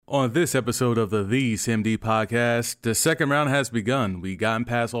On this episode of the CMD podcast, the second round has begun. We've gotten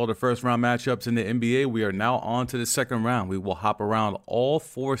past all the first round matchups in the NBA. We are now on to the second round. We will hop around all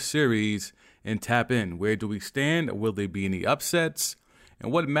four series and tap in. Where do we stand? Will there be any upsets?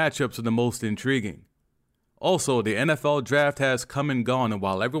 And what matchups are the most intriguing? Also, the NFL draft has come and gone, and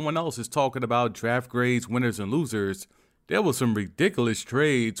while everyone else is talking about draft grades, winners, and losers, there were some ridiculous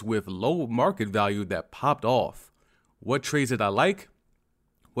trades with low market value that popped off. What trades did I like?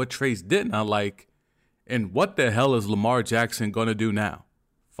 What trades didn't I like? And what the hell is Lamar Jackson going to do now?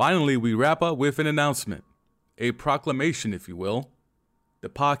 Finally, we wrap up with an announcement, a proclamation, if you will. The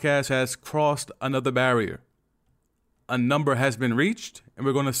podcast has crossed another barrier. A number has been reached, and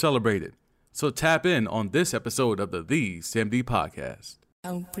we're going to celebrate it. So tap in on this episode of the CMD podcast.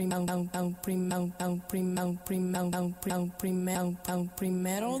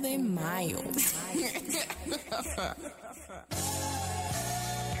 Primero de mayo.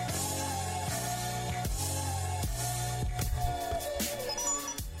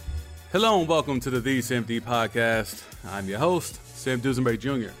 Hello and welcome to the CMD podcast. I'm your host, Sam Dusenberry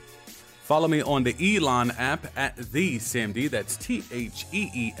Jr. Follow me on the Elon app at CMD. That's TheEESAMD.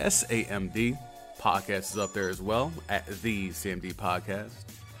 Podcast is up there as well at CMD podcast.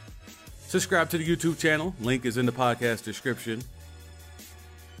 Subscribe to the YouTube channel. Link is in the podcast description.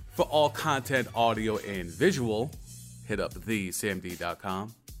 For all content, audio, and visual, hit up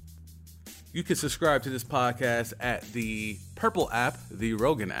thecmd.com. You can subscribe to this podcast at the Purple app, the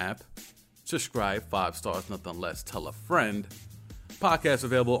Rogan app. Subscribe, 5 stars, nothing less. Tell a friend. Podcast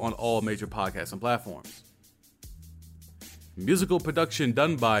available on all major podcasting platforms. Musical production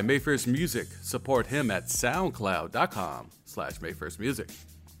done by Mayfirst Music. Support him at soundcloud.com/MayfirstMusic.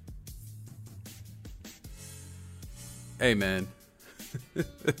 Hey, man.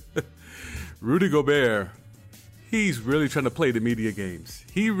 Rudy Gobert. He's really trying to play the media games.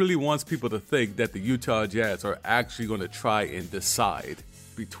 He really wants people to think that the Utah Jazz are actually going to try and decide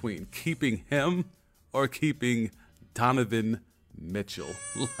between keeping him or keeping Donovan Mitchell.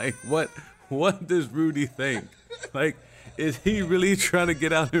 Like, what does Rudy think? Like, is he really trying to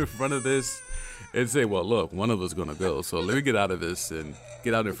get out in front of this and say, well, look, one of us is going to go, so let me get out of this and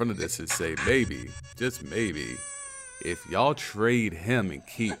get out in front of this and say, maybe, just maybe, if y'all trade him and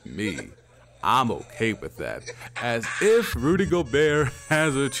keep me, I'm okay with that. As if Rudy Gobert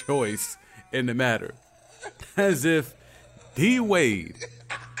has a choice in the matter. As if D. Wade,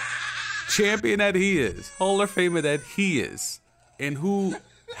 champion that he is, Hall of Famer that he is, and who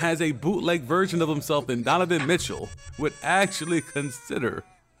has a bootleg version of himself in Donovan Mitchell, would actually consider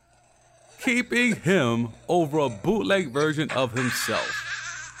keeping him over a bootleg version of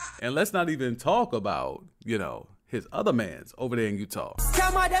himself. And let's not even talk about, his other mans over there in Utah.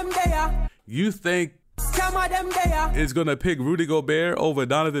 You think is going to pick Rudy Gobert over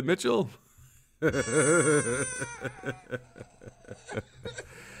Donovan Mitchell?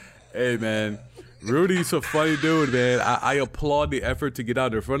 Hey, man. Rudy's a funny dude, man. I applaud the effort to get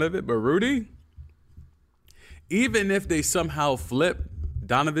out in front of it. But Rudy, even if they somehow flip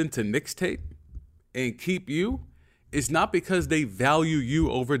Donovan to Knicks tape and keep you, it's not because they value you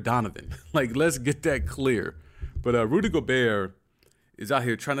over Donovan. Like, let's get that clear. But Rudy Gobert is out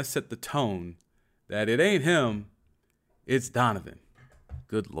here trying to set the tone that it ain't him, it's Donovan.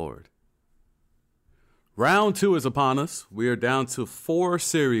 Good Lord. Round 2 is upon us. We are down to 4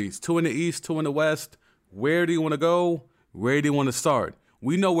 series, 2 in the East, 2 in the West. Where do you want to go? Where do you want to start?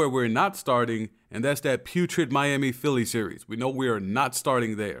 We know where we're not starting, and that's that putrid Miami-Philly series. We know we are not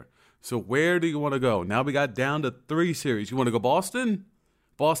starting there. So where do you want to go? Now we got down to 3 series. You want to go Boston?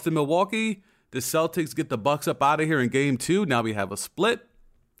 Boston-Milwaukee? The Celtics get the Bucks up out of here in Game 2. Now we have a split.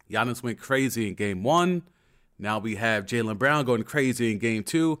 Giannis went crazy in Game 1. Now we have Jaylen Brown going crazy in Game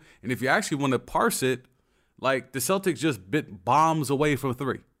 2. And if you actually want to parse it, like, the Celtics just bit bombs away from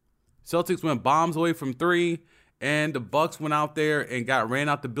 3. Celtics went bombs away from 3, and the Bucks went out there and ran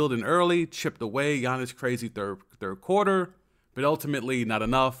out the building early, chipped away Giannis crazy third quarter, but ultimately not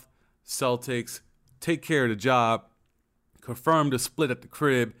enough. Celtics take care of the job, confirm the split at the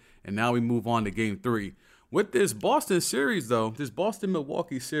crib, and now we move on to Game 3. With this Boston series, though, this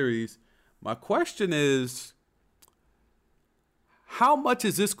Boston-Milwaukee series, my question is, how much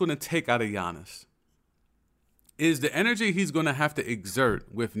is this going to take out of Giannis? Is the energy he's going to have to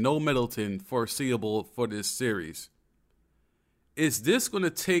exert with no Middleton foreseeable for this series, is this going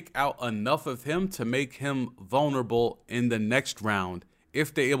to take out enough of him to make him vulnerable in the next round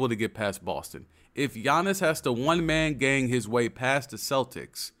if they're able to get past Boston? If Giannis has to one-man gang his way past the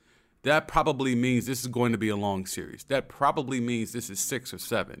Celtics, that probably means this is going to be a long series. That probably means this is 6 or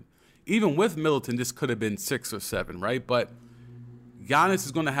 7. Even with Middleton, this could have been 6 or 7, right? But Giannis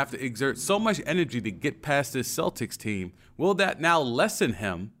is going to have to exert so much energy to get past this Celtics team. Will that now lessen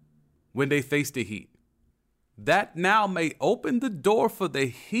him when they face the Heat? That now may open the door for the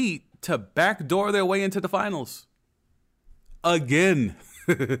Heat to backdoor their way into the finals. Again.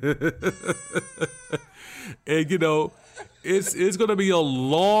 And, you know, it's going to be a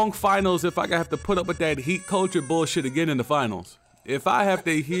long finals if I have to put up with that Heat culture bullshit again in the finals. If I have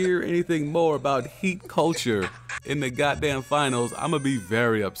to hear anything more about Heat culture in the goddamn finals, I'm going to be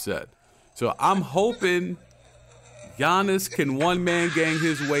very upset. So I'm hoping Giannis can one-man gang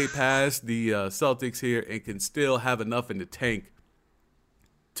his way past the Celtics here and can still have enough in the tank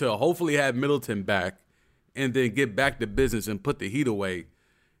to hopefully have Middleton back and then get back to business and put the Heat away.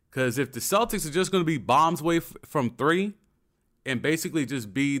 Because if the Celtics are just going to be bombs away from three and basically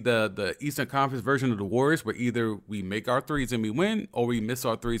just be the Eastern Conference version of the Warriors, where either we make our threes and we win or we miss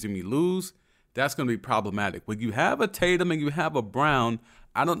our threes and we lose, that's going to be problematic. When you have a Tatum and you have a Brown,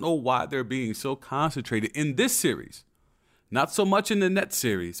 I don't know why they're being so concentrated in this series. Not so much in the Nets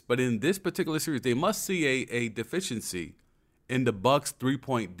series, but in this particular series, they must see a deficiency in the Bucks'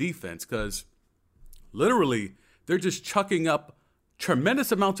 three-point defense, because literally they're just chucking up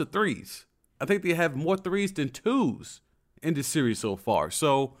tremendous amounts of threes. I think they have more threes than twos in this series so far.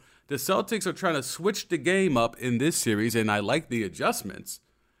 So the Celtics are trying to switch the game up in this series, and I like the adjustments.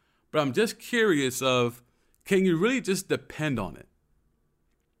 But I'm just curious of, can you really just depend on it?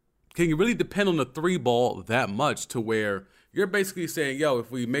 Can you really depend on the three ball that much to where you're basically saying, yo,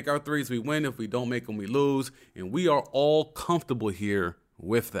 if we make our threes, we win. If we don't make them, we lose. And we are all comfortable here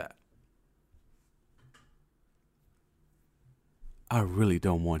with that. I really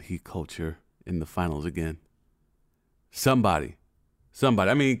don't want Heat culture in the finals again. Somebody.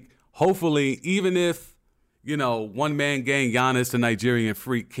 I mean, hopefully, even if, you know, one-man gang Giannis, the Nigerian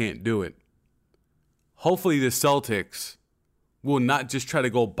freak, can't do it, hopefully the Celtics will not just try to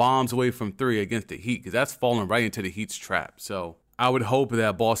go bombs away from three against the Heat, because that's falling right into the Heat's trap. So I would hope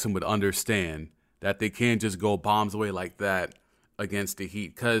that Boston would understand that they can't just go bombs away like that against the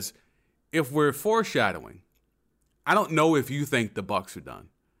Heat. Because if we're foreshadowing, I don't know if you think the Bucks are done.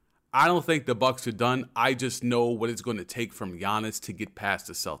 I don't think the Bucks are done. I just know what it's going to take from Giannis to get past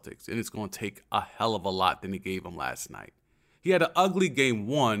the Celtics. And it's going to take a hell of a lot than he gave him last night. He had an ugly game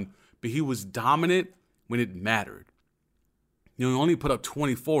one, but he was dominant when it mattered. You know, he only put up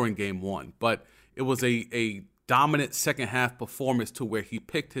 24 in game one, but it was a dominant second half performance to where he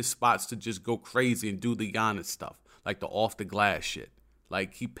picked his spots to just go crazy and do the Giannis stuff, like the off the glass shit.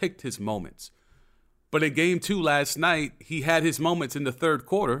 Like, he picked his moments. But in game two last night, he had his moments in the third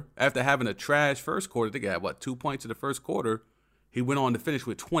quarter. After having a trash first quarter, they got, 2 points in the first quarter. He went on to finish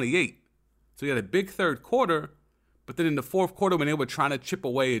with 28. So he had a big third quarter. But then in the fourth quarter, when they were trying to chip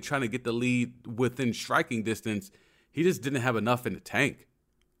away and trying to get the lead within striking distance, he just didn't have enough in the tank,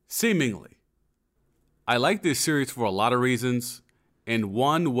 seemingly. I like this series for a lot of reasons. And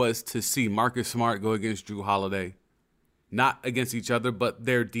one was to see Marcus Smart go against Jrue Holiday. Not against each other, but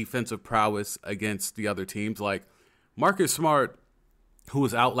their defensive prowess against the other teams. Like Marcus Smart, who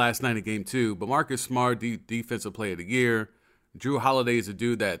was out last night in game two, but Marcus Smart, defensive player of the year. Jrue Holiday is a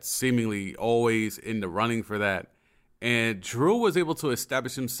dude that's seemingly always in the running for that. And Jrue was able to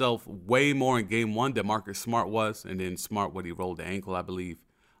establish himself way more in game one than Marcus Smart was. And then Smart, he rolled the ankle, I believe,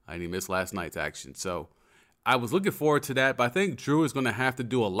 and he missed last night's action. So I was looking forward to that, but I think Jrue is going to have to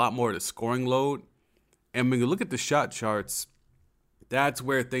do a lot more of the scoring load. And when you look at the shot charts, that's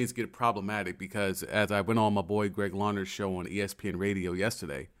where things get problematic, because as I went on my boy Greg Larner's show on ESPN Radio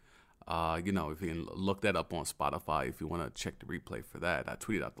yesterday, if you can look that up on Spotify if you want to check the replay for that. I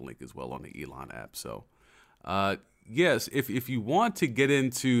tweeted out the link as well on the Elon app. So, yes, if you want to get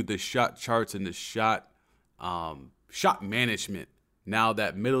into the shot charts and the shot management, now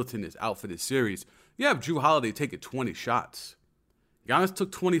that Middleton is out for this series, you have Jrue Holiday taking 20 shots. Giannis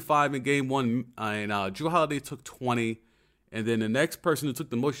took 25 in game one, and Jrue Holiday took 20. And then the next person who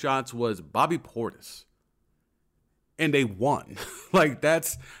took the most shots was Bobby Portis. And they won. Like,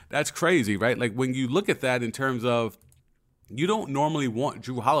 that's crazy, right? Like, when you look at that in terms of, you don't normally want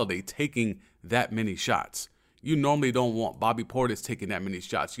Jrue Holiday taking that many shots. You normally don't want Bobby Portis taking that many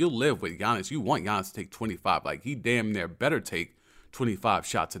shots. You'll live with Giannis. You want Giannis to take 25. Like, he damn near better take 25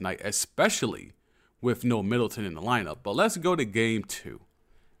 shots tonight, especially with no Middleton in the lineup. But let's go to game two.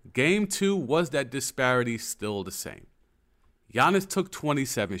 Game two, was that disparity still the same? Giannis took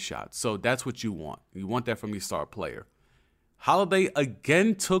 27 shots, so that's what you want. You want that from your star player. Holiday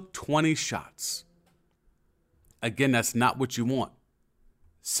again took 20 shots. Again, that's not what you want.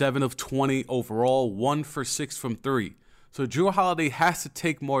 7 of 20 overall, 1 for 6 from 3. So Jrue Holiday has to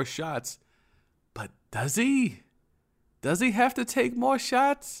take more shots, but does he? Does he have to take more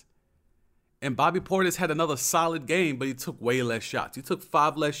shots? And Bobby Portis had another solid game, but he took way less shots. He took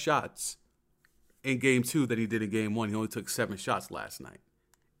 5 less shots in game 2 than he did in game 1. He only took 7 shots last night.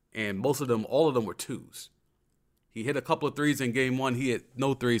 And all of them were 2s. He hit a couple of 3s in game 1. He hit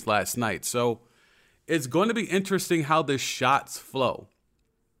no 3s last night. So it's going to be interesting how the shots flow.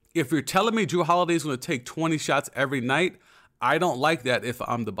 If you're telling me Jrue Holiday is going to take 20 shots every night, I don't like that if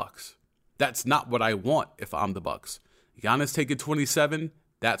I'm the Bucks. That's not what I want if I'm the Bucks. Giannis taking 27,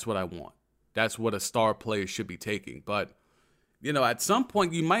 that's what I want. That's what a star player should be taking. But, at some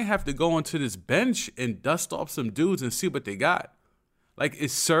point, you might have to go onto this bench and dust off some dudes and see what they got. Like,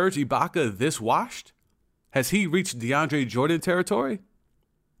 is Serge Ibaka this washed? Has he reached DeAndre Jordan territory?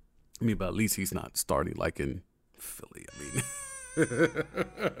 But at least he's not starting like in Philly.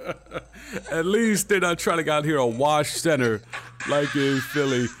 At least they're not trying to get out here a wash center like in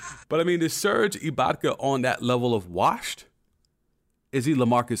Philly. But is Serge Ibaka on that level of washed? Is he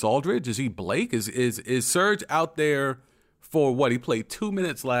LaMarcus Aldridge? Is he Blake? Is Serge out there for what? He played 2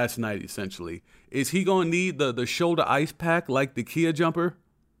 minutes last night, essentially. Is he going to need the shoulder ice pack like the Kia jumper?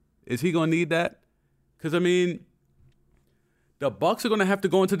 Is he going to need that? Because, the Bucks are going to have to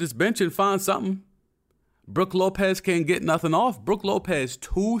go into this bench and find something. Brook Lopez can't get nothing off. Brook Lopez,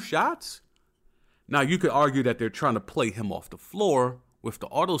 2 shots? Now, you could argue that they're trying to play him off the floor with the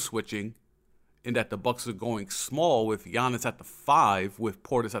auto switching, and that the Bucks are going small with Giannis at the 5, with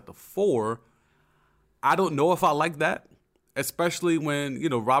Portis at the 4. I don't know if I like that, especially when,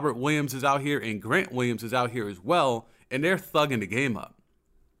 Robert Williams is out here and Grant Williams is out here as well, and they're thugging the game up.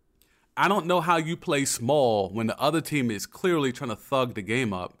 I don't know how you play small when the other team is clearly trying to thug the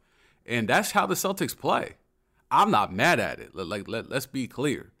game up, and that's how the Celtics play. I'm not mad at it. Let's be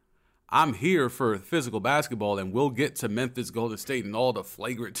clear. I'm here for physical basketball, and we'll get to Memphis, Golden State, and all the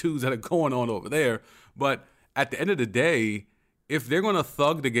flagrant 2s that are going on over there. But at the end of the day, if they're going to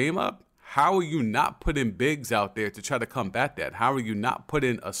thug the game up, how are you not putting bigs out there to try to combat that? How are you not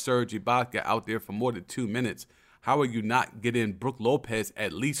putting a Serge Ibaka out there for more than 2 minutes? How are you not getting Brook Lopez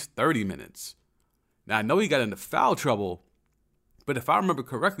at least 30 minutes? Now, I know he got into foul trouble, but if I remember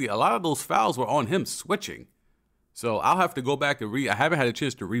correctly, a lot of those fouls were on him switching. So I'll have to go back and I haven't had a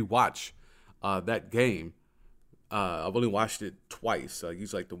chance to rewatch that game. I've only watched it twice. I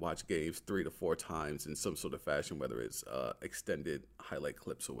usually like to watch games 3 to 4 times in some sort of fashion, whether it's extended highlight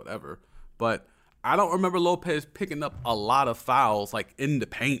clips or whatever. But I don't remember Lopez picking up a lot of fouls like in the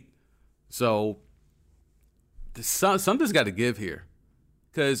paint. So something's got to give here.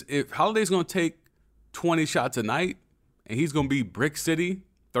 Because if Holiday's going to take 20 shots a night and he's going to be Brick City,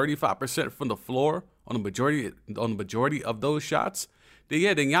 35% from the floor on the majority of those shots, then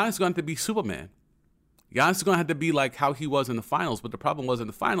Giannis is going to have to be Superman. Giannis is going to have to be like how he was in the finals. But the problem was in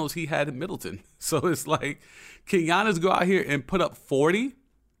the finals, he had Middleton. So it's like, can Giannis go out here and put up 40?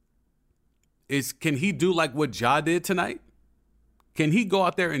 Can he do like what Ja did tonight? Can he go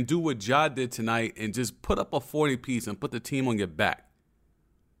out there and do what Ja did tonight and just put up a 40 piece and put the team on your back?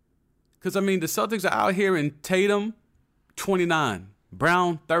 Because, the Celtics are out here in Tatum, 29,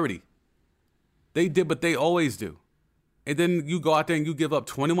 Brown, 30. They did what they always do. And then you go out there and you give up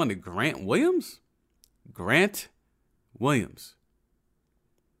 21 to Grant Williams? Grant Williams.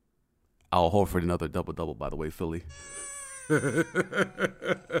 Al Horford, another double-double, by the way, Philly.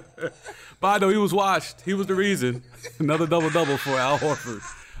 But I know he was washed. He was the reason. Another double-double for Al Horford.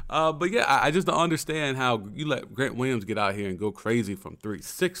 But yeah, I just don't understand how you let Grant Williams get out here and go crazy from 3.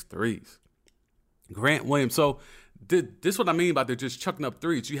 6 threes. Grant Williams. So this is what I mean about they're just chucking up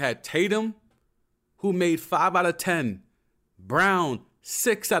threes. You had Tatum, who made 5 out of 10. Brown,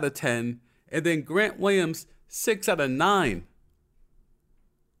 6 out of 10. And then Grant Williams, 6 out of 9.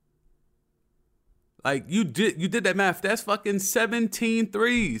 Like, you did that math. That's fucking 17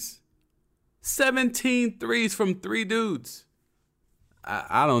 threes. 17 threes from 3 dudes.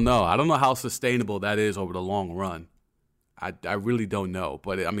 I don't know. I don't know how sustainable that is over the long run. I really don't know.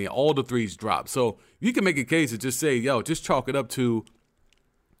 But, all the threes dropped. So you can make a case and just say, just chalk it up to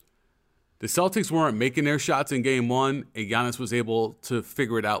the Celtics weren't making their shots in game 1, and Giannis was able to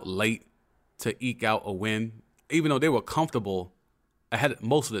figure it out late to eke out a win. Even though they were comfortable ahead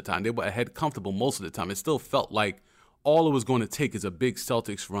most of the time. They were ahead comfortable most of the time. It still felt like all it was going to take is a big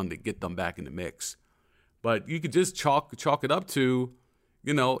Celtics run to get them back in the mix. But you could just chalk it up to,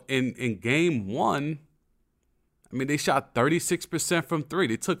 in game 1, they shot 36% from 3.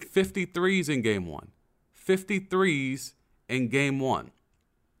 They took 53s in game 1. 53s in game 1.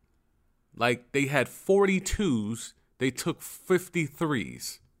 Like, they had 42s. They took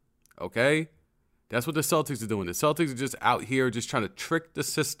 53s. Okay? That's what the Celtics are doing. The Celtics are just out here just trying to trick the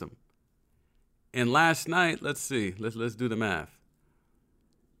system. And last night, let's see, let's do the math.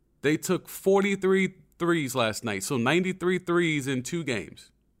 They took 43 threes last night, so 93 threes in 2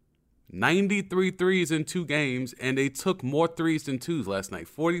 games. 93 threes in 2 games, and they took more threes than twos last night.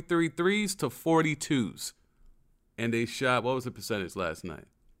 43 threes to 42s. And they shot, what was the percentage last night?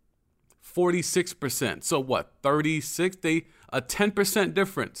 46%. So what, 36? A 10%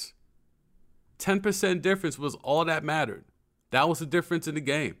 difference. 10% difference was all that mattered. That was the difference in the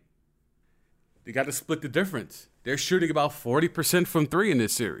game. They got to split the difference. They're shooting about 40% from 3 in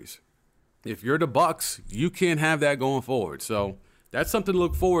this series. If you're the Bucks, you can't have that going forward. So that's something to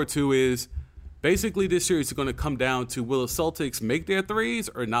look forward to. Is basically this series is going to come down to, will the Celtics make their threes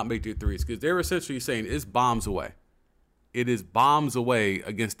or not make their threes? Because they're essentially saying it's bombs away. It is bombs away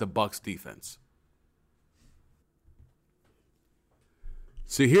against the Bucks defense.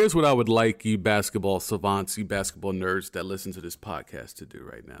 So here's what I would like you basketball savants, you basketball nerds that listen to this podcast to do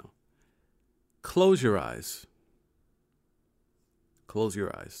right now. Close your eyes. Close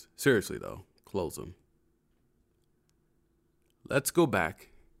your eyes. Seriously, though, close them. Let's go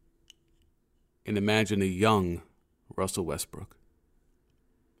back and imagine a young Russell Westbrook.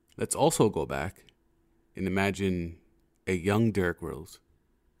 Let's also go back and imagine a young Derrick Rose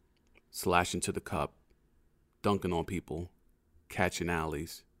slashing to the cup, dunking on people, catching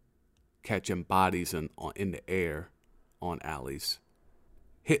alleys, catching bodies in the air on alleys,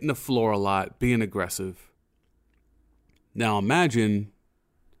 hitting the floor a lot, being aggressive. Now imagine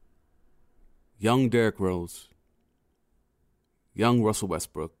young Derrick Rose, young Russell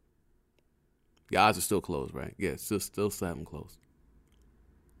Westbrook. Your eyes are still closed, right? Yeah, still have them closed.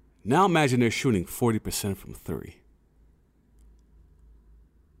 Now imagine they're shooting 40% from 3.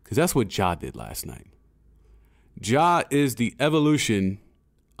 Because that's what Ja did last night. Ja is the evolution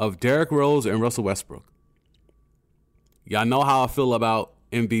of Derrick Rose and Russell Westbrook. Y'all know how I feel about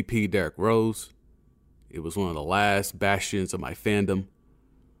MVP Derrick Rose. It was one of the last bastions of my fandom.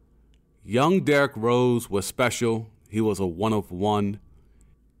 Young Derrick Rose was special. He was a one of one.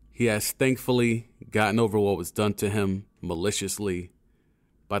 He has thankfully gotten over what was done to him maliciously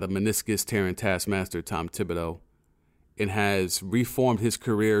by the meniscus-tearing taskmaster Tom Thibodeau, and has reformed his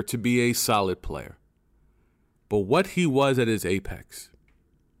career to be a solid player. But what he was at his apex,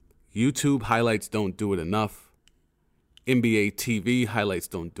 YouTube highlights don't do it enough. NBA TV highlights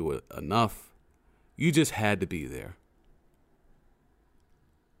don't do it enough. You just had to be there.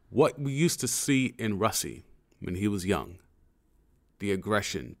 What we used to see in Russie when he was young, the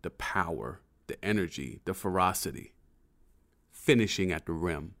aggression, the power, the energy, the ferocity, finishing at the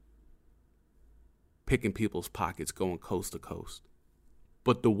rim, picking people's pockets, going coast to coast.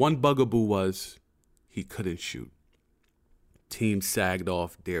 But the one bugaboo was he couldn't shoot. Teams sagged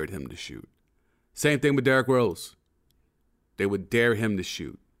off, dared him to shoot. Same thing with Derrick Rose. They would dare him to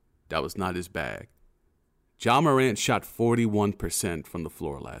shoot. That was not his bag. Ja Morant shot 41% from the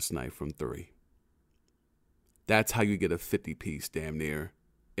floor last night from 3. That's how you get a 50-piece damn near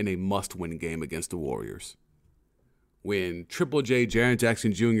in a must-win game against the Warriors. When Triple J, Jaren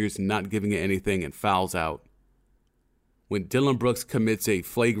Jackson Jr. is not giving it anything and fouls out. When Dillon Brooks commits a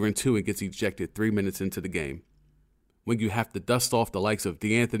flagrant 2 and gets ejected 3 minutes into the game. When you have to dust off the likes of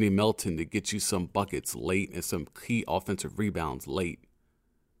DeAnthony Melton to get you some buckets late and some key offensive rebounds late.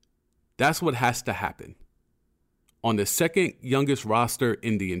 That's what has to happen. On the second youngest roster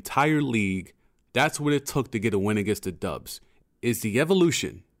in the entire league, that's what it took to get a win against the Dubs. Is the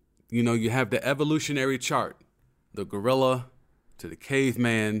evolution. You know, you have the evolutionary chart. The gorilla to the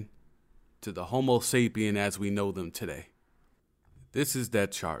caveman to the Homo sapien as we know them today. This is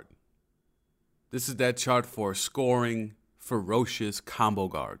that chart. This is that chart for scoring ferocious combo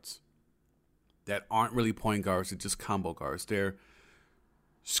guards that aren't really point guards, they're just combo guards. They're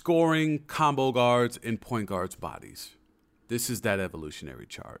scoring combo guards in point guards' bodies. This is that evolutionary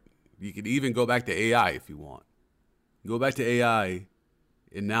chart. You could even go back to AI if you want. Go back to AI,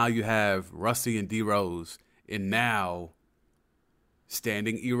 and now you have Russie and D Rose, and now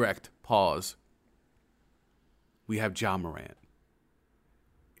standing erect, pause, we have Ja Morant.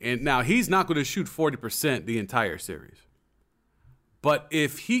 And now he's not going to shoot 40% the entire series. But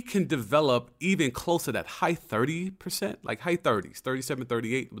if he can develop even close to that high 30%, like high 30s, 37,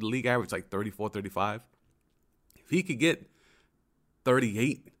 38, with the league average like 34, 35. If he could get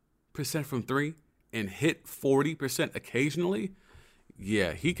 38% from 3 and hit 40% occasionally,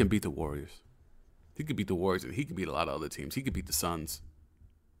 yeah, he can beat the Warriors. He could beat the Warriors and he could beat a lot of other teams. He could beat the Suns.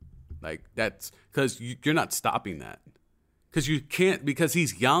 Like that's because you're not stopping that. Because you can't, because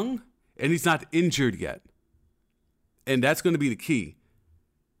he's young and he's not injured yet. And that's going to be the key.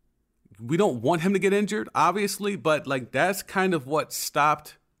 We don't want him to get injured, obviously, but like that's kind of what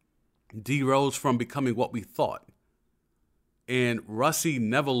stopped D Rose from becoming what we thought. And Russie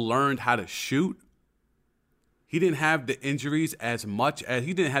never learned how to shoot. He didn't have the injuries as much as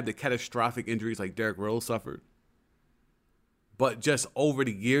he didn't have the catastrophic injuries like Derrick Rose suffered. But just over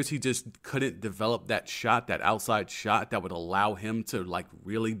the years, he just couldn't develop that shot, that outside shot that would allow him to like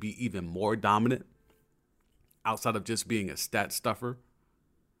really be even more dominant outside of just being a stat stuffer.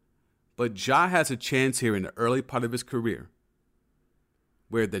 But Ja has a chance here in the early part of his career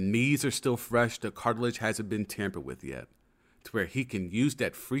where the knees are still fresh, the cartilage hasn't been tampered with yet, to where he can use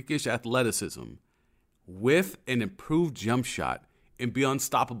that freakish athleticism with an improved jump shot and be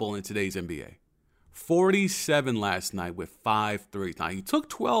unstoppable in today's NBA. 47 last night with 5 threes. Now, he took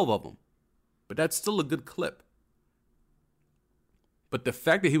 12 of them, but that's still a good clip. But the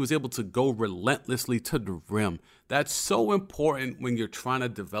fact that he was able to go relentlessly to the rim, that's so important when you're trying to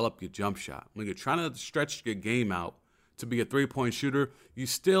develop your jump shot. When you're trying to stretch your game out to be a three-point shooter, you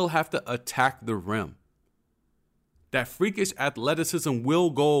still have to attack the rim. That freakish athleticism will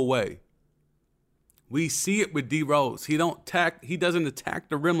go away. We see it with D Rose. He doesn't attack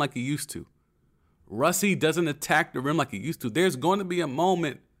the rim like he used to. Russie doesn't attack the rim like he used to. There's going to be a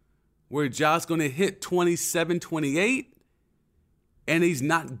moment where Ja's going to hit 27, 28, and he's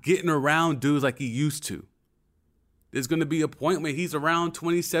not getting around dudes like he used to. There's going to be a point where he's around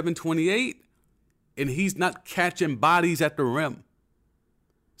 27, 28, and he's not catching bodies at the rim.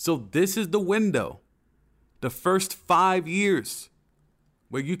 So this is the window. The first 5 years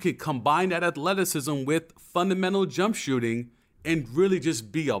where you can combine that athleticism with fundamental jump shooting and really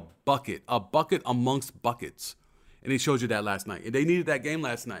just be a bucket amongst buckets. And he showed you that last night. And they needed that game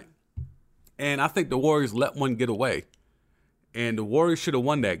last night. And I think the Warriors let one get away. And the Warriors should have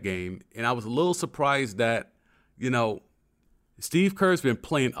won that game. And I was a little surprised that, Steve Kerr's been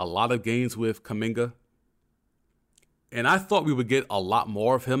playing a lot of games with Kuminga. And I thought we would get a lot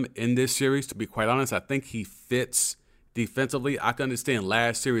more of him in this series, to be quite honest. I think he fits defensively. I can understand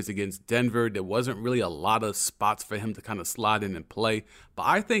last series against Denver, there wasn't really a lot of spots for him to kind of slide in and play. But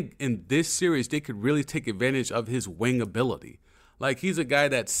I think in this series, they could really take advantage of his wing ability. Like, he's a guy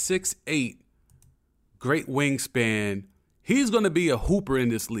that's 6'8", great wingspan. He's going to be a hooper in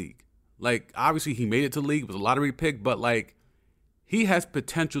this league. Like, obviously, he made it to the league, was a lottery pick, but, like, he has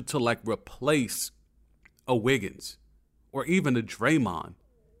potential to, like, replace a Wiggins or even a Draymond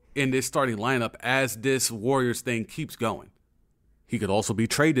in this starting lineup as this Warriors thing keeps going. He could also be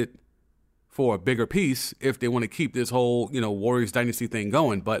traded for a bigger piece if they want to keep this whole, Warriors dynasty thing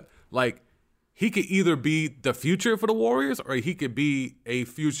going. But, like, he could either be the future for the Warriors or he could be a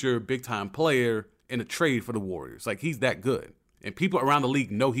future big-time player in a trade for the Warriors. Like, he's that good. And people around the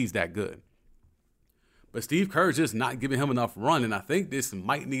league know he's that good. But Steve Kerr is just not giving him enough run, and I think this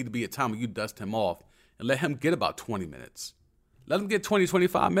might need to be a time where you dust him off and let him get about 20 minutes. Let him get 20,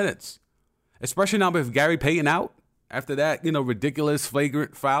 25 minutes. Especially now with Gary Payton out after that, ridiculous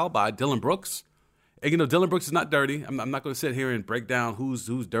flagrant foul by Dillon Brooks. And, Dillon Brooks is not dirty. I'm not going to sit here and break down who's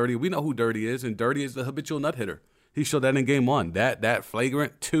dirty. We know who dirty is, and dirty is the habitual nut hitter. He showed that in game 1. That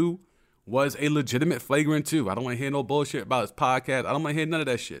flagrant 2 was a legitimate flagrant 2. I don't want to hear no bullshit about his podcast. I don't want to hear none of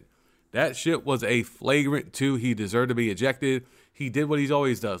that shit. That shit was a flagrant 2. He deserved to be ejected. He did what he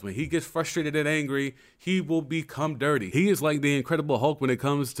always does. When he gets frustrated and angry, he will become dirty. He is like the Incredible Hulk when it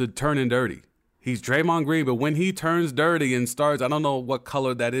comes to turning dirty. He's Draymond Green, but when he turns dirty and starts, I don't know what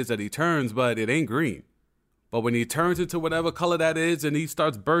color that is that he turns, but it ain't green. But when he turns into whatever color that is and he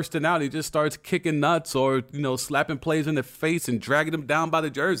starts bursting out, he just starts kicking nuts or, slapping players in the face and dragging them down by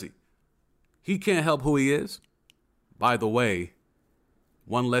the jersey. He can't help who he is. By the way,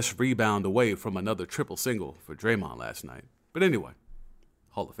 one less rebound away from another triple single for Draymond last night. But anyway,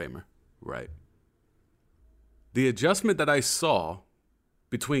 Hall of Famer, right? The adjustment that I saw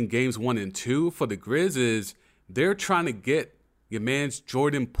between games 1 and 2 for the Grizz is they're trying to get your man's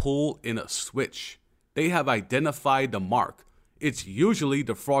Jordan Poole in a switch. They have identified the mark. It's usually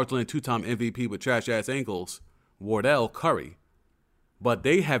the fraudulent 2-time MVP with trash-ass ankles, Wardell Curry. But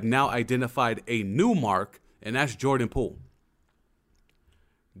they have now identified a new mark, and that's Jordan Poole.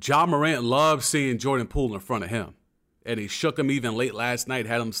 Ja Morant loves seeing Jordan Poole in front of him. And he shook him even late last night,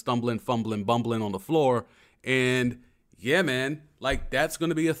 had him stumbling, fumbling, bumbling on the floor. And yeah, man, like that's going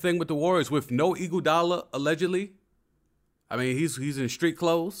to be a thing with the Warriors with no Iguodala, allegedly. I mean, he's in street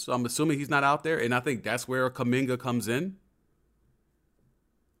clothes, so I'm assuming he's not out there. And I think that's where Kuminga comes in.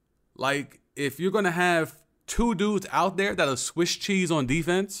 Like, if you're going to have 2 dudes out there that are Swiss cheese on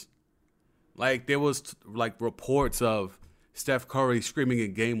defense, like there was like reports of Steph Curry screaming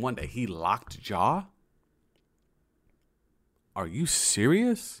in game 1 that he locked Ja. Are you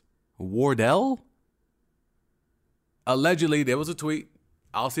serious? Wardell? Allegedly, there was a tweet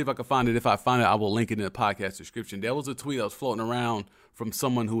I'll see if I can find it. If I find it, I will link it in the podcast description. There was a tweet that was floating around from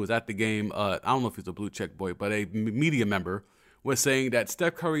someone who was at the game. I don't know if he's a blue check boy, but a media member was saying that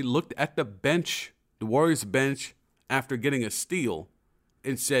Steph Curry looked at the bench, the Warriors bench, after getting a steal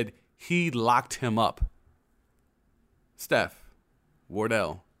and said he locked him up. Steph,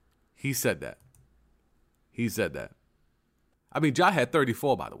 Wardell, he said that. He said that. I mean, Ja had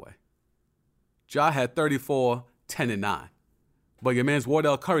 34, by the way. Ja had 34, 10, and 9. But your man's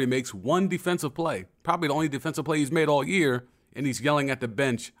Wardell Curry makes one defensive play, probably the only defensive play he's made all year, and he's yelling at the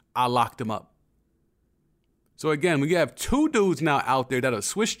bench, I locked him up. So again, we have two dudes now out there that are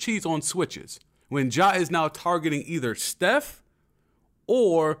Swiss cheese on switches. When Ja is now targeting either Steph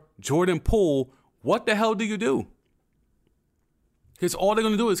or Jordan Poole, what the hell do you do? Because all they're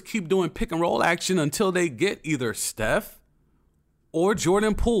going to do is keep doing pick and roll action until they get either Steph or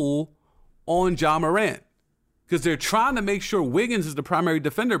Jordan Poole on Ja Morant. Because they're trying to make sure Wiggins is the primary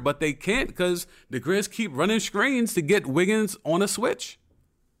defender, but they can't because the Grizz keep running screens to get Wiggins on a switch.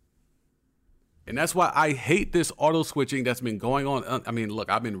 And that's why I hate this auto switching that's been going on. I mean, look,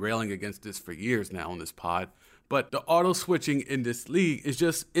 I've been railing against this for years now on this pod, but the auto switching in this league is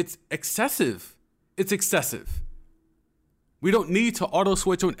just, it's excessive. It's excessive. We don't need to auto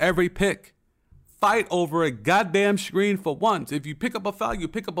switch on every pick. Fight over a goddamn screen for once. If you pick up a foul, you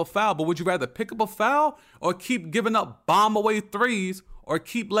pick up a foul. But would you rather pick up a foul or keep giving up bomb away threes or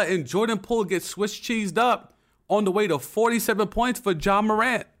keep letting Jordan Poole get Swiss cheesed up on the way to 47 points for Ja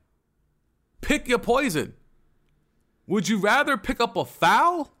Morant? Pick your poison. Would you rather pick up a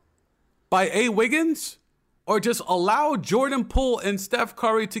foul by A. Wiggins or just allow Jordan Poole and Steph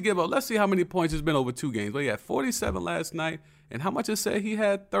Curry to give up? Let's see how many points it's been over 2 games. Well, he had 47 last night. And how much it said he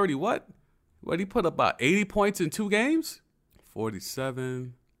had? 30 what? What, he put up about 80 points in 2 games?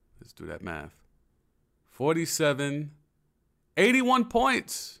 47. Let's do that math. 47. 81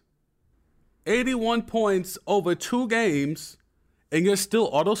 points. 81 points over 2 games, and you're still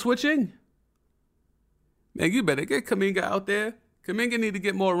auto-switching? Man, you better get Kuminga out there. Kuminga need to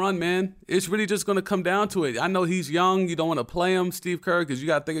get more run, man. It's really just going to come down to it. I know he's young. You don't want to play him, Steve Kerr, because you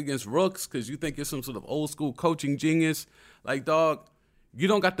got to think against rooks, because you think you're some sort of old-school coaching genius. Like, dog, you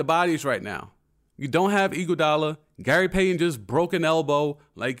don't got the bodies right now. You don't have Iguodala. Gary Payton just broke an elbow.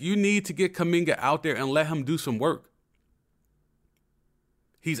 Like, you need to get Kuminga out there and let him do some work.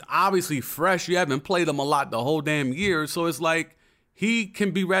 He's obviously fresh. You haven't played him a lot the whole damn year. So it's like he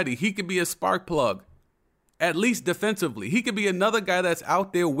can be ready. He could be a spark plug, at least defensively. He could be another guy that's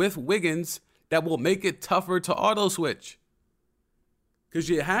out there with Wiggins that will make it tougher to auto switch. Because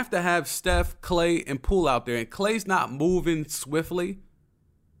you have to have Steph, Klay, and Poole out there. And Klay's not moving swiftly.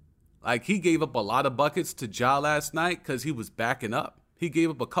 Like, he gave up a lot of buckets to Ja last night because he was backing up. He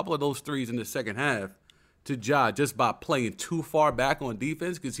gave up a couple of those threes in the second half to Ja just by playing too far back on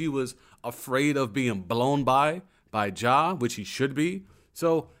defense because he was afraid of being blown by Ja, which he should be.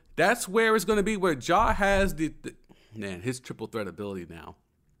 So that's where it's going to be, where Ja has his triple threat ability now.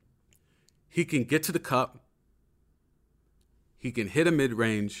 He can get to the cup. He can hit a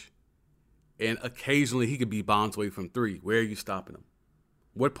mid-range, and occasionally he could be bounds away from 3. Where are you stopping him?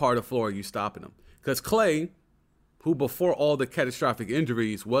 What part of the floor are you stopping him? Because Klay, who before all the catastrophic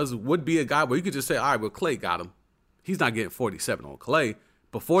injuries would be a guy where you could just say, all right, well, Klay got him. He's not getting 47 on Klay.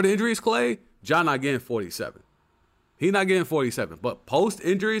 Before the injuries, Klay, Ja not getting 47. He's not getting 47. But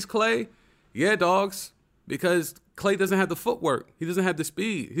post-injuries, Klay, yeah, dogs, because Klay doesn't have the footwork. He doesn't have the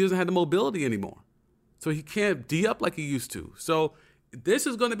speed. He doesn't have the mobility anymore. So he can't D up like he used to. So this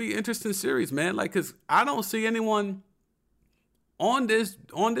is going to be an interesting series, man. Like, because I don't see anyone on this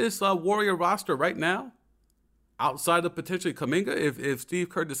Warrior roster right now outside of potentially Kuminga, if Steve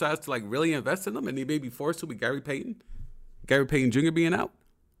Kerr decides to like really invest in them, and he may be forced to with Gary Payton Jr. being out.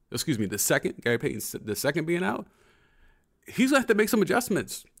 Excuse me, Gary Payton the second being out. He's going to have to make some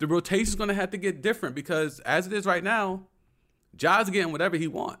adjustments. The rotation is going to have to get different because as it is right now, Ja's getting whatever he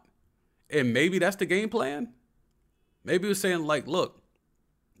wants. And maybe that's the game plan. Maybe he was saying like, look,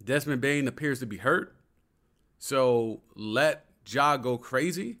 Desmond Bane appears to be hurt. So let Ja go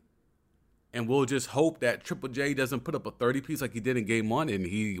crazy. And we'll just hope that Triple J doesn't put up a 30-piece like he did in Game 1. And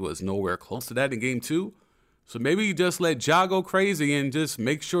he was nowhere close to that in Game 2. So maybe you just let Ja go crazy and just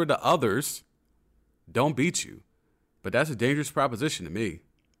make sure the others don't beat you. But that's a dangerous proposition to me,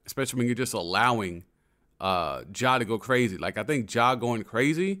 especially when you're just allowing Ja to go crazy. Like, I think Ja going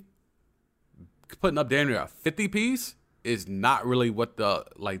crazy, putting up down there a 50-piece is not really what the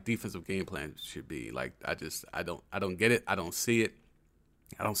like defensive game plan should be. Like, I don't get it. I don't see it.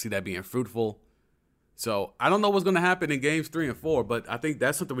 I don't see that being fruitful. So I don't know what's going to happen in games 3 and 4, but I think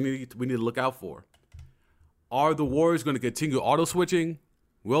that's something we need to look out for. Are the Warriors going to continue auto switching,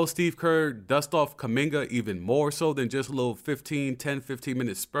 Will Steve Kerr dust off Kuminga even more so than just a little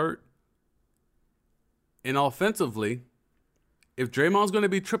 15-minute spurt? And offensively, if Draymond's going to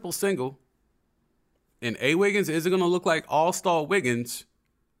be triple single and A. Wiggins isn't going to look like all-star Wiggins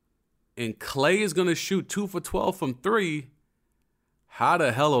and Klay is going to shoot 2 for 12 from 3, how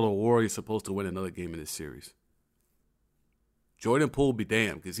the hell are the Warriors supposed to win another game in this series? Jordan Poole be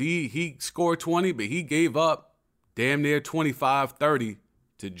damned, because he scored 20, but he gave up damn near 25, 30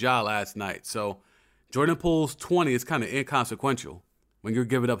 to Ja last night. So Jordan Poole's 20 is kind of inconsequential when you're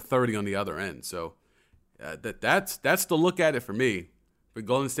giving up 30 on the other end. So that's the look at it for me for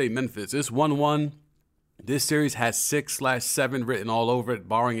Golden State Memphis. It's 1-1. This series has 6/7 written all over it,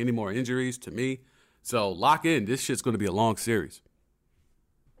 barring any more injuries to me. So lock in. This shit's going to be a long series.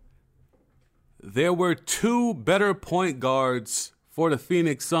 There were 2 better point guards for the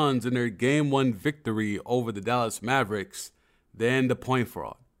Phoenix Suns in their Game 1 victory over the Dallas Mavericks than the point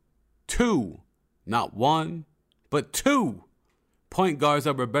fraud. 2, not 1, but 2 point guards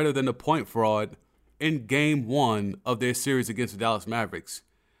that were better than the point fraud in Game 1 of their series against the Dallas Mavericks.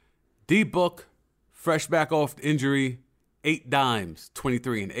 D-Book, fresh back off injury, 8 dimes,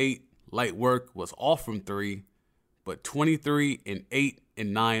 23 and 8. Light work, was off from 3, but 23 and 8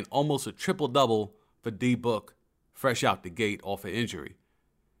 and 9, almost a triple-double for D-Book, fresh out the gate off an injury.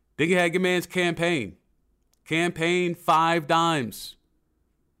 Then you had your man's Campaign. Campaign, 5 dimes.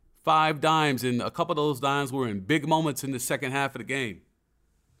 5 dimes, and a couple of those dimes were in big moments in the second half of the game.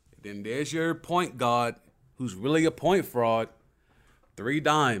 And then there's your point guard, who's really a point fraud. 3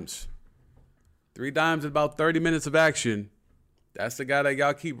 dimes. 3 dimes in about 30 minutes of action. That's the guy that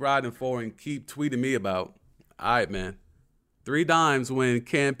y'all keep riding for and keep tweeting me about. All right, man. 3 dimes when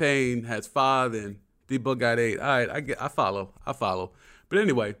Campaign has 5 and D-Book got 8. All right, I follow. But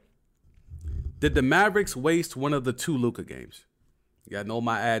anyway, did the Mavericks waste one of the 2 Luka games? You gotta know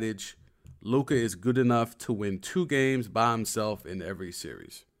my adage. Luka is good enough to win 2 games by himself in every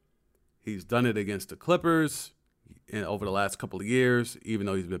series. He's done it against the Clippers over the last couple of years, even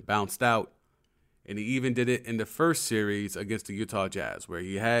though he's been bounced out. And he even did it in the first series against the Utah Jazz, where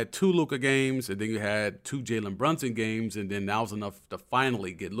he had 2 Luka games, and then you had 2 Jalen Brunson games, and then that was enough to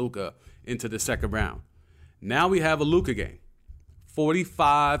finally get Luka into the second round. Now we have a Luka game.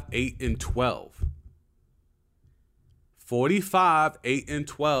 45, 8, and 12. 45, 8, and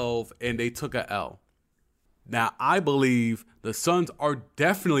 12, and they took a L. Now, I believe the Suns are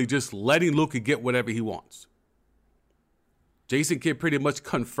definitely just letting Luka get whatever he wants. Jason Kidd pretty much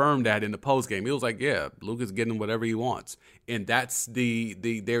confirmed that in the postgame. He was like, yeah, Luka's getting whatever he wants. And that's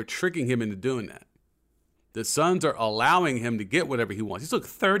they're tricking him into doing that. The Suns are allowing him to get whatever he wants. He took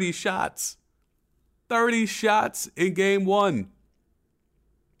 30 shots. 30 shots in Game 1.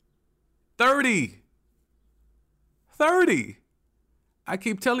 30. I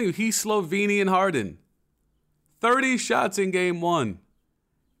keep telling you, he's Slovenian Harden. 30 shots in Game 1.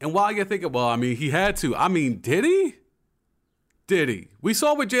 And while you're thinking, well, I mean, he had to. I mean, did he? Did he? We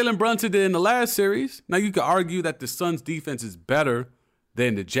saw what Jalen Brunson did in the last series. Now, you could argue that the Suns' defense is better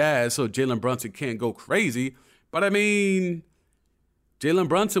than the Jazz, so Jalen Brunson can't go crazy. But, I mean, Jalen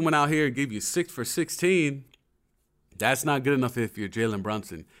Brunson went out here and gave you 6 for 16. That's not good enough if you're Jalen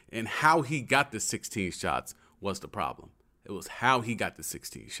Brunson. And how he got the 16 shots was the problem. It was how he got the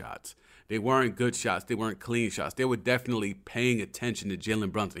 16 shots. They weren't good shots. They weren't clean shots. They were definitely paying attention to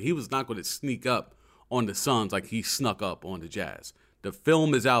Jalen Brunson. He was not going to sneak up on the Suns like he snuck up on the Jazz. The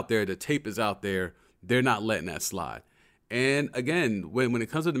film is out there. The tape is out there. They're not letting that slide. And again, when it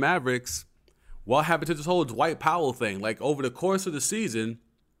comes to the Mavericks, what happened to this whole Dwight Powell thing? Like over the course of the season,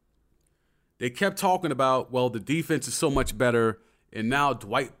 they kept talking about, well, the defense is so much better, and now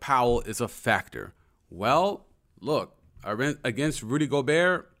Dwight Powell is a factor. Well, look, against Rudy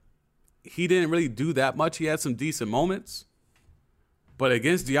Gobert, he didn't really do that much. He had some decent moments. But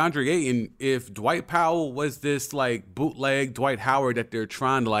against DeAndre Ayton, if Dwight Powell was this like bootleg Dwight Howard that they're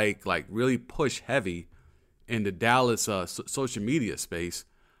trying to like really push heavy in the Dallas social media space,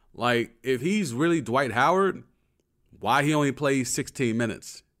 like if he's really Dwight Howard, why he only played 16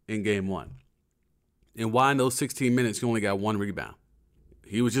 minutes in Game 1? And why in those 16 minutes he only got 1 rebound?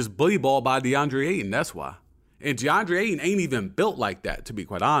 He was just bully balled by DeAndre Ayton, that's why. And DeAndre Ayton ain't even built like that, to be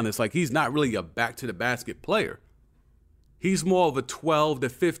quite honest. Like, he's not really a back-to-the-basket player. He's more of a 12 to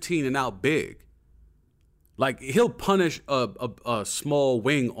 15 and out big. Like, he'll punish a small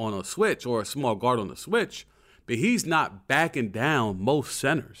wing on a switch or a small guard on a switch, but he's not backing down most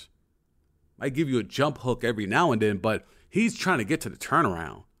centers. Might give you a jump hook every now and then, but he's trying to get to the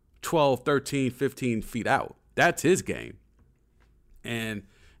turnaround 12, 13, 15 feet out. That's his game. And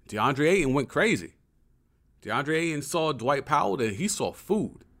DeAndre Ayton went crazy. DeAndre Ayton saw Dwight Powell and he saw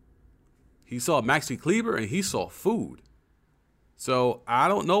food. He saw Maxi Kleber and he saw food. So I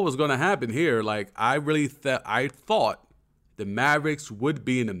don't know what's going to happen here. Like, I thought the Mavericks would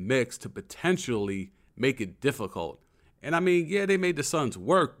be in the mix to potentially make it difficult. And I mean, yeah, they made the Suns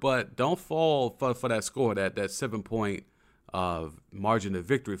work, but don't fall for that score, that 7-point margin of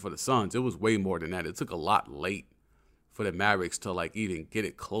victory for the Suns. It was way more than that. It took a lot late for the Mavericks to like even get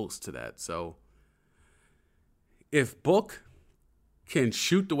it close to that. So if Book can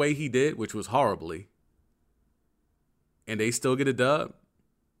shoot the way he did, which was horribly, and they still get a dub,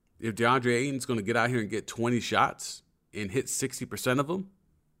 if DeAndre Ayton's going to get out here and get 20 shots and hit 60% of them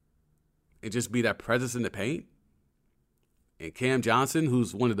and just be that presence in the paint, and Cam Johnson,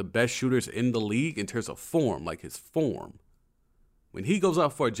 who's one of the best shooters in the league in terms of form, like his form, when he goes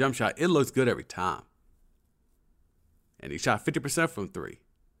out for a jump shot, it looks good every time. And he shot 50% from three.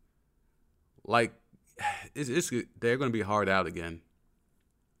 Like, they're going to be hard out again.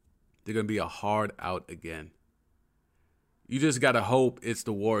 They're going to be a hard out again. You just got to hope it's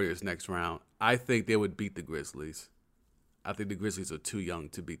the Warriors next round. I think they would beat the Grizzlies. I think the Grizzlies are too young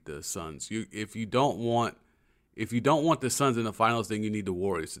to beat the Suns. If you don't want the Suns in the finals, then you need the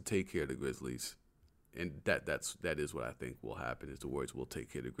Warriors to take care of the Grizzlies. And that is what I think will happen, is the Warriors will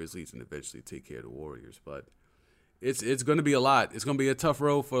take care of the Grizzlies and eventually take care of the Warriors. But it's going to be a lot. It's going to be a tough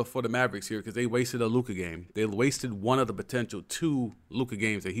road for the Mavericks here because they wasted a Luka game. They wasted one of the potential 2 Luka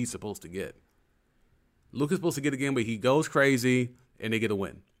games that he's supposed to get. Luka's supposed to get a game where he goes crazy and they get a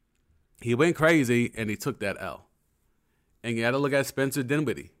win. He went crazy and he took that L. And you got to look at Spencer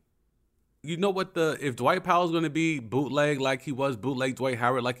Dinwiddie. You know what, if Dwight Powell's going to be bootleg like he was, bootleg Dwight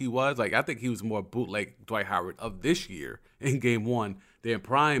Howard like he was, like I think he was more bootleg Dwight Howard of this year in game 1 than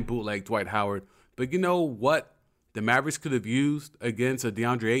prime bootleg Dwight Howard. But you know what the Mavericks could have used against a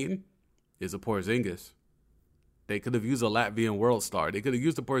DeAndre Ayton is a Porzingis. They could have used a Latvian world star. They could have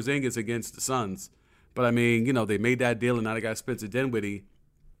used the Porzingis against the Suns. But I mean, you know, they made that deal and now they got Spencer Dinwiddie.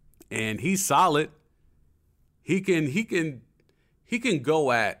 And he's solid. He can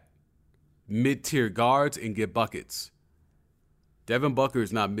go at mid-tier guards and get buckets. Devin Booker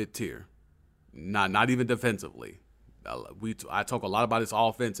is not mid-tier. Not even defensively. I talk a lot about his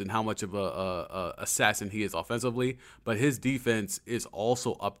offense and how much of a assassin he is offensively, but his defense is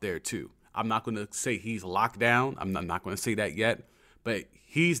also up there too. I'm not going to say he's locked down. I'm not going to say that yet, but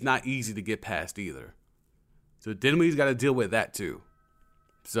he's not easy to get past either. So Dinwiddie's got to deal with that too.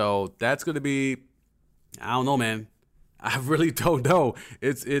 So that's going to be, I don't know, man. I really don't know.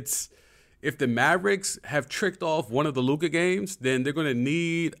 It's if the Mavericks have tricked off one of the Luka games, then they're going to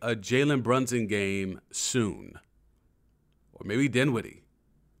need a Jalen Brunson game soon. Or maybe Dinwiddie.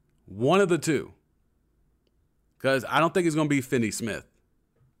 One of the two. Because I don't think it's going to be Finney-Smith.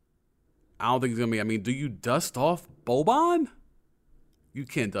 I don't think it's going to be. I mean, do you dust off Boban? You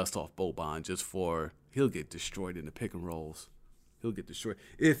can't dust off Boban just for, he'll get destroyed in the pick and rolls. He'll get destroyed.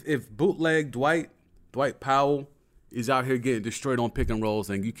 If bootleg Dwight Powell is out here getting destroyed on pick and rolls,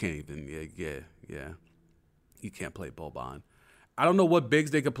 then you can't even, yeah. You can't play Boban. I don't know what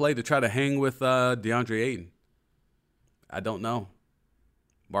bigs they could play to try to hang with DeAndre Ayton. I don't know.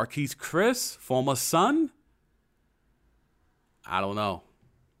 Marquise Chris, former Sun? I don't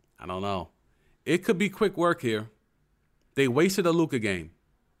know. It could be quick work here. They wasted a Luka game.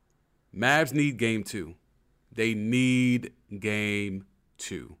 Mavs need game 2. They need game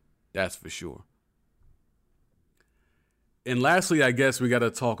 2. That's for sure. And lastly, I guess we got to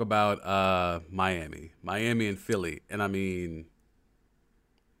talk about Miami and Philly. And I mean,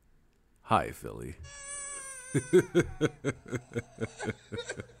 hi, Philly.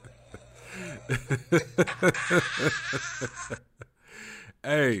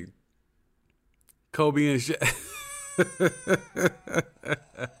 Hey, Kobe and Shaq.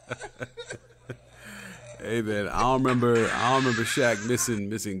 Hey man, I don't remember Shaq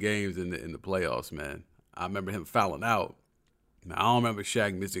missing games in the playoffs, man. I remember him fouling out. I don't remember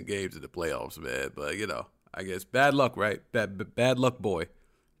Shaq missing games in the playoffs, man. But you know, I guess bad luck, right? Bad luck, boy.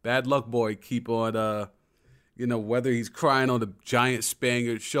 Bad luck, boy. Keep on, whether he's crying on the giant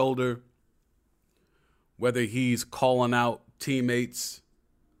Spaniard shoulder, whether he's calling out teammates,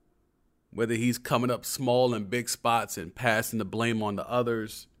 whether he's coming up small in big spots and passing the blame on the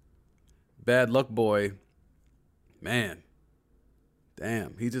others. Bad luck, boy. Man.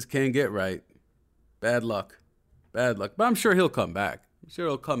 Damn, he just can't get right. Bad luck. But I'm sure he'll come back.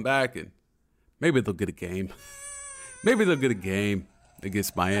 And maybe they'll get a game. Maybe they'll get a game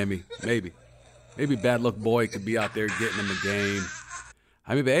against Miami. Maybe Bad Luck Boy could be out there getting them a game.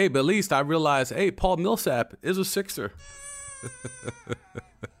 I mean, but at least I realized, Paul Millsap is a Sixer.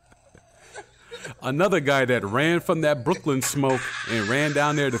 Another guy that ran from that Brooklyn smoke and ran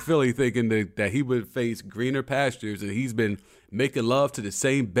down there to Philly thinking that he would face greener pastures, and he's been making love to the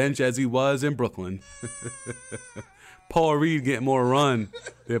same bench as he was in Brooklyn. Paul Reed getting more run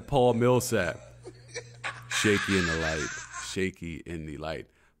than Paul Millsap. Shaky in the light. Shaky in the light.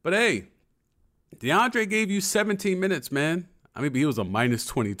 But hey, DeAndre gave you 17 minutes, man. I mean, he was a minus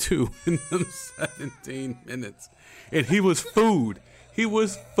 22 in them 17 minutes. And he was food. He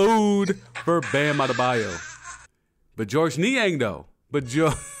was food for Bam Adebayo. But George Niang, though.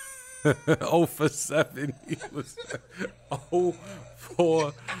 0 for 7. He was 0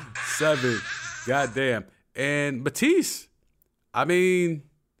 for 7. Goddamn. And Matisse, I mean,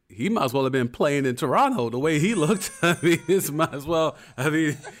 he might as well have been playing in Toronto the way he looked. I mean, they might as well have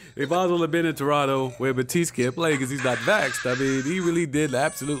been in Toronto where Matisse can't play because he's not vaxxed. I mean, he really did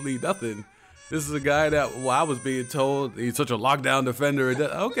absolutely nothing. This is a guy that, well, I was being told he's such a lockdown defender.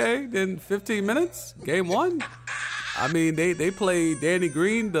 Okay, then 15 minutes, game one. I mean, they played Danny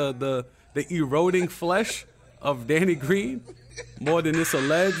Green, the eroding flesh of Danny Green, more than this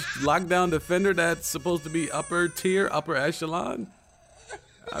alleged lockdown defender that's supposed to be upper tier, upper echelon.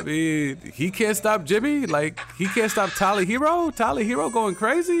 I mean, he can't stop Jimmy. Like, he can't stop Tyler Hero. Tyler Hero going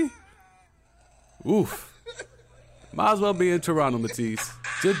crazy. Oof. Might as well be in Toronto, Matisse.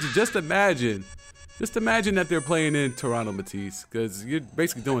 Just imagine that they're playing in Toronto, Matisse, because you're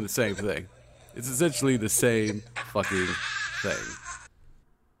basically doing the same thing. It's essentially the same fucking thing.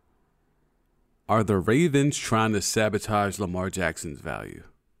 Are the Ravens trying to sabotage Lamar Jackson's value?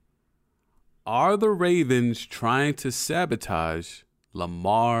 Are the Ravens trying to sabotage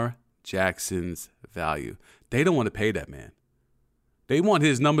Lamar Jackson's value? They don't want to pay that man. They want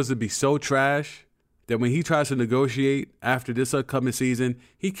his numbers to be so trash that when he tries to negotiate after this upcoming season,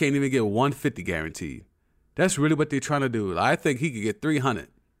 he can't even get 150 guaranteed. That's really what they're trying to do. I think he could get 300.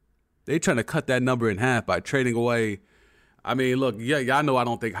 They're trying to cut that number in half by trading away. I mean, look, yeah, y'all know I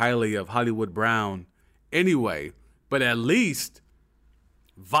don't think highly of Hollywood Brown anyway, but at least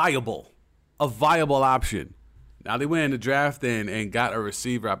a viable option. Now, they went in the draft and got a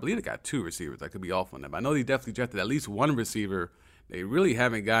receiver. I believe they got 2 receivers. I could be off on them. I know they definitely drafted at least 1 receiver. They really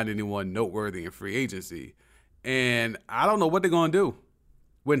haven't gotten anyone noteworthy in free agency. And I don't know what they're going to do.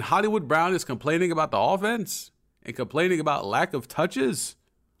 When Hollywood Brown is complaining about the offense and complaining about lack of touches,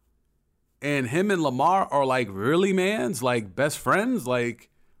 and him and Lamar are like really mans, like best friends, like,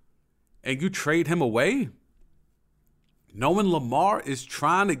 and you trade him away, knowing Lamar is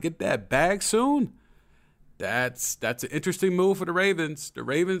trying to get that bag soon, that's an interesting move for the Ravens. The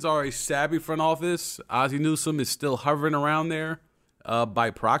Ravens are a savvy front office. Ozzie Newsome is still hovering around there by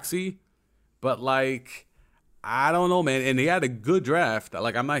proxy. But, like, I don't know, man. And they had a good draft.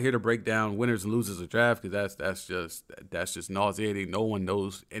 Like, I'm not here to break down winners and losers of draft because that's just nauseating. No one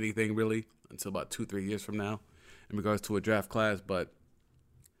knows anything really until about 2-3 years from now in regards to a draft class. But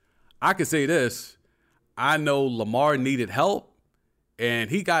I can say this. I know Lamar needed help,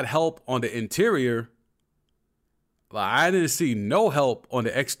 and he got help on the interior. I didn't see no help on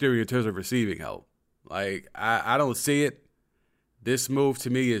the exterior in terms of receiving help. Like, I don't see it. This move to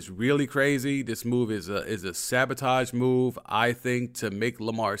me is really crazy. This move is a sabotage move, I think, to make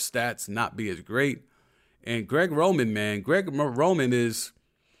Lamar's stats not be as great. And Greg Roman, man,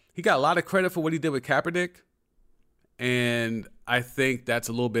 he got a lot of credit for what he did with Kaepernick. And I think that's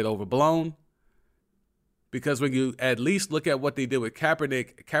a little bit overblown. Because when you at least look at what they did with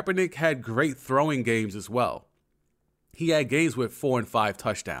Kaepernick had great throwing games as well. He had games with 4 and 5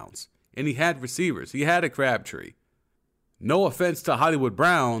 touchdowns. And he had receivers. He had a Crabtree. No offense to Hollywood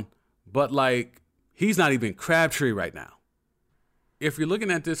Brown, but, like, he's not even Crabtree right now. If you're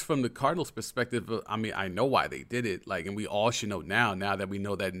looking at this from the Cardinals' perspective, I mean, I know why they did it. Like, and we all should know now that we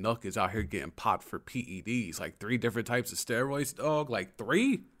know that Nook is out here getting popped for PEDs. Like, 3 different types of steroids, dog. Like,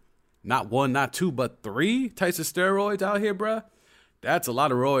 3? Not 1, not 2, but 3 types of steroids out here, bruh. That's a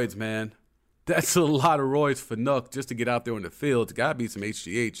lot of roids, man. That's a lot of roids for Nook just to get out there on the field. There's got to be some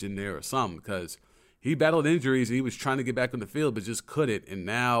HGH in there or something because he battled injuries and he was trying to get back on the field but just couldn't. And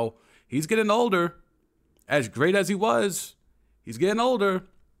now he's getting older. As great as he was, he's getting older.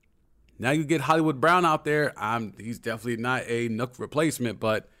 Now you get Hollywood Brown out there. He's definitely not a Nook replacement,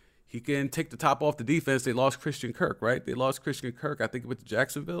 but he can take the top off the defense. They lost Christian Kirk, right? They lost Christian Kirk, I think, with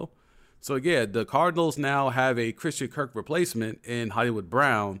Jacksonville. So, yeah, the Cardinals now have a Christian Kirk replacement in Hollywood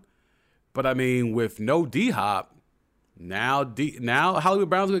Brown. But, I mean, with no D-Hop, now Hollywood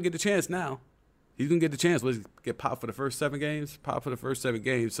Brown's going to get the chance now. He's going to get the chance. Let's get popped for the first 7 games.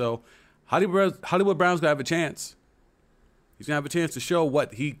 So, Hollywood Brown's going to have a chance. He's going to have a chance to show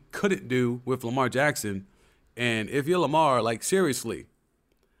what he couldn't do with Lamar Jackson. And if you're Lamar, like, seriously,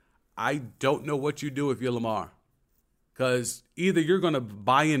 I don't know what you do if you're Lamar. Because either you're going to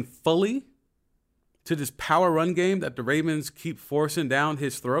buy in fully to this power run game that the Ravens keep forcing down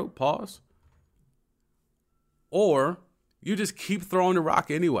his throat, or you just keep throwing the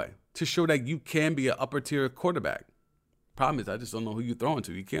rock anyway to show that you can be an upper tier quarterback. Problem is, I just don't know who you're throwing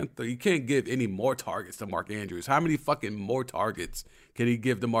to. You can't give any more targets to Mark Andrews. How many fucking more targets can he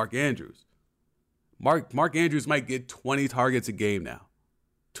give to Mark Andrews? Mark Andrews might get 20 targets a game now.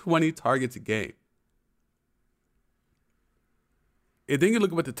 20 targets a game. And then you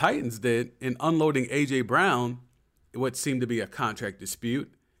look at what the Titans did in unloading A.J. Brown, what seemed to be a contract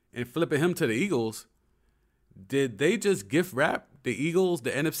dispute, and flipping him to the Eagles. Did they just gift wrap the Eagles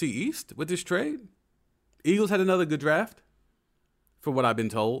the NFC East with this trade? Eagles had another good draft, for what I've been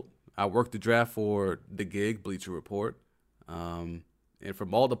told. I worked the draft for The Gig, Bleacher Report. And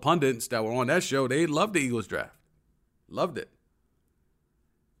from all the pundits that were on that show, they loved the Eagles draft. Loved it.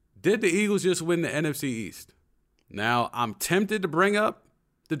 Did the Eagles just win the NFC East? Now, I'm tempted to bring up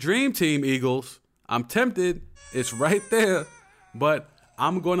the Dream Team Eagles. I'm tempted. It's right there. But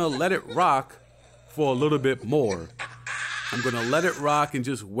I'm going to let it rock for a little bit more. I'm going to let it rock and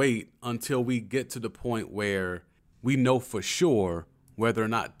just wait until we get to the point where we know for sure whether or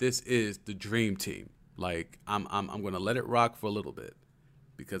not this is the Dream Team. Like, I'm going to let it rock for a little bit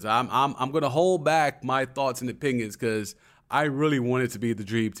because I'm going to hold back my thoughts and opinions because I really want it to be the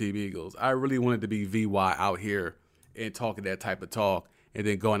Dream Team Eagles. I really want it to be VY out here and talking that type of talk and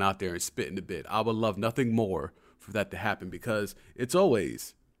then going out there and spitting the bit. I would love nothing more for that to happen because it's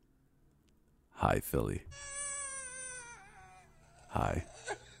always, hi, Philly. Hi.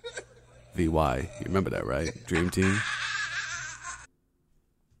 VY. You remember that, right? Dream Team.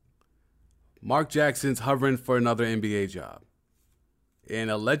 Mark Jackson's hovering for another NBA job. And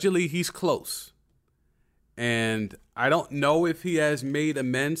allegedly he's close. And I don't know if he has made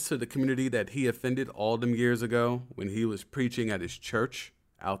amends to the community that he offended all them years ago when he was preaching at his church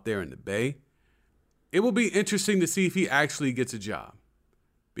out there in the Bay. It will be interesting to see if he actually gets a job.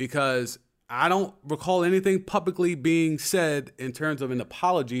 Because I don't recall anything publicly being said in terms of an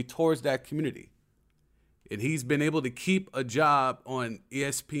apology towards that community. And he's been able to keep a job on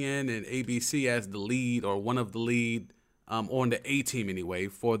ESPN and ABC as the lead or one of the lead on the A team anyway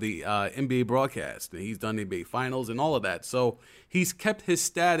for the NBA broadcast. And he's done the NBA finals and all of that. So he's kept his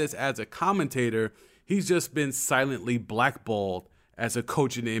status as a commentator. He's just been silently blackballed as a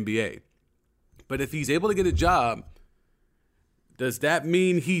coach in the NBA. But if he's able to get a job, does that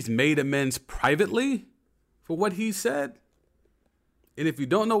mean he's made amends privately for what he said? And if you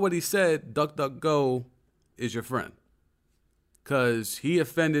don't know what he said, DuckDuckGo is your friend. Because he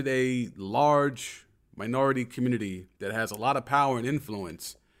offended a large minority community that has a lot of power and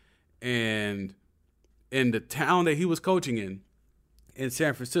influence. And in the town that he was coaching in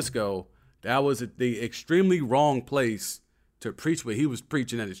San Francisco, that was the extremely wrong place to preach what he was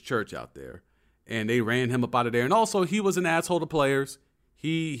preaching at his church out there. And they ran him up out of there. And also, he was an asshole to players.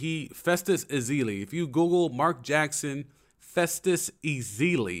 Festus Ezeli. If you Google Mark Jackson, Festus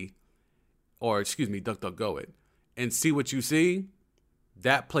Ezeli, or DuckDuckGo it, and see what you see,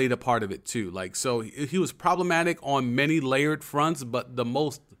 that played a part of it too. Like, so he was problematic on many layered fronts, but the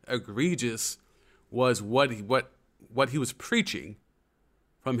most egregious was what he was preaching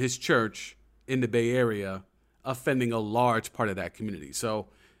from his church in the Bay Area, offending a large part of that community. So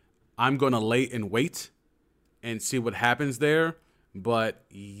I'm going to wait and see what happens there. But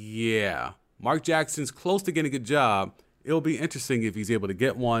yeah, Mark Jackson's close to getting a job. It'll be interesting if he's able to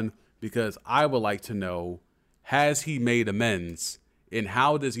get one because I would like to know, has he made amends and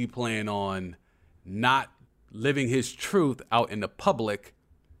how does he plan on not living his truth out in the public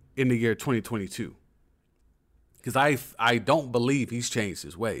in the year 2022? Because I don't believe he's changed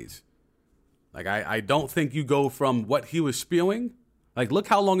his ways. Like, I don't think you go from what he was spewing. Like, look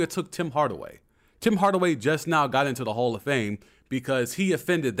how long it took Tim Hardaway. Tim Hardaway just now got into the Hall of Fame because he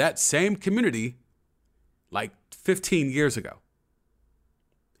offended that same community like 15 years ago.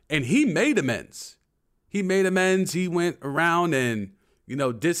 And he made amends. He went around and,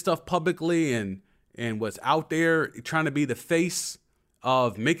 did stuff publicly and was out there trying to be the face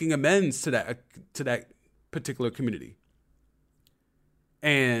of making amends to that particular community.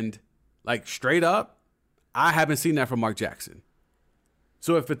 And like straight up, I haven't seen that from Mark Jackson.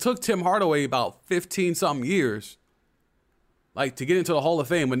 So if it took Tim Hardaway about 15 something years, like to get into the Hall of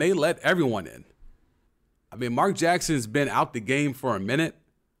Fame when they let everyone in, I mean, Mark Jackson's been out the game for a minute.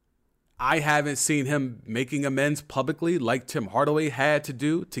 I haven't seen him making amends publicly like Tim Hardaway had to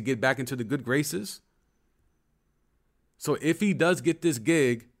do to get back into the good graces. So if he does get this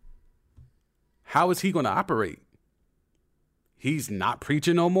gig, how is he going to operate? he's not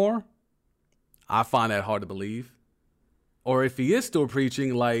preaching no more, I find that hard to believe. Or if he is still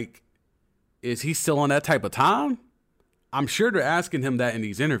preaching, like, is he still on that type of time? I'm sure they're asking him that in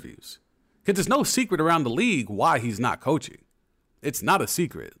these interviews. Because there's no secret around the league why he's not coaching. It's not a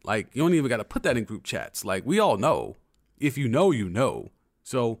secret. Like, you don't even got to put that in group chats. Like, we all know. If you know, you know.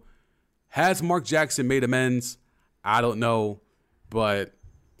 So, has Mark Jackson made amends? I don't know. But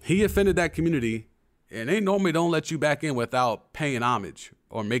he offended that community. And they normally don't let you back in without paying homage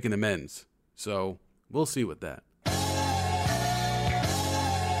or making amends. So, we'll see with that.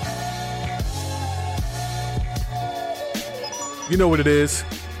 You know what it is.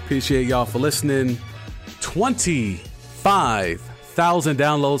 Appreciate y'all for listening. 25,000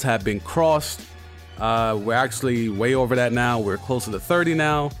 downloads have been crossed. We're actually way over that now. We're closer to 30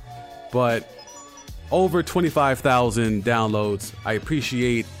 now. But over 25,000 downloads. I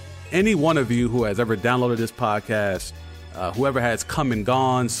appreciate any one of you who has ever downloaded this podcast. Whoever has come and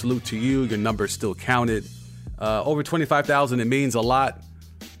gone, salute to you. Your number's still counted. Over 25,000, it means a lot.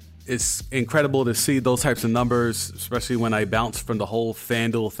 It's incredible to see those types of numbers, especially when I bounced from the whole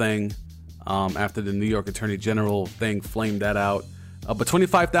FanDuel thing after the New York Attorney General thing flamed that out. But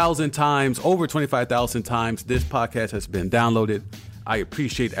 25,000 times, over 25,000 times, this podcast has been downloaded. I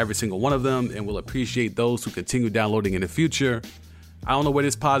appreciate every single one of them and will appreciate those who continue downloading in the future. I don't know where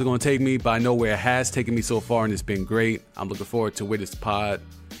this pod is going to take me, but I know where it has taken me so far, and it's been great. I'm looking forward to where this pod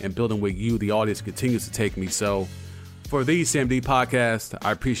and building with you, the audience, continues to take me. So, for the CMD podcast,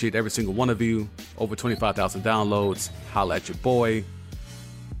 I appreciate every single one of you. Over 25,000 downloads. Holla at your boy.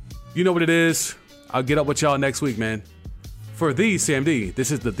 You know what it is. I'll get up with y'all next week, man. For the CMD,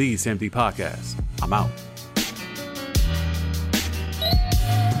 this is the CMD podcast. I'm out.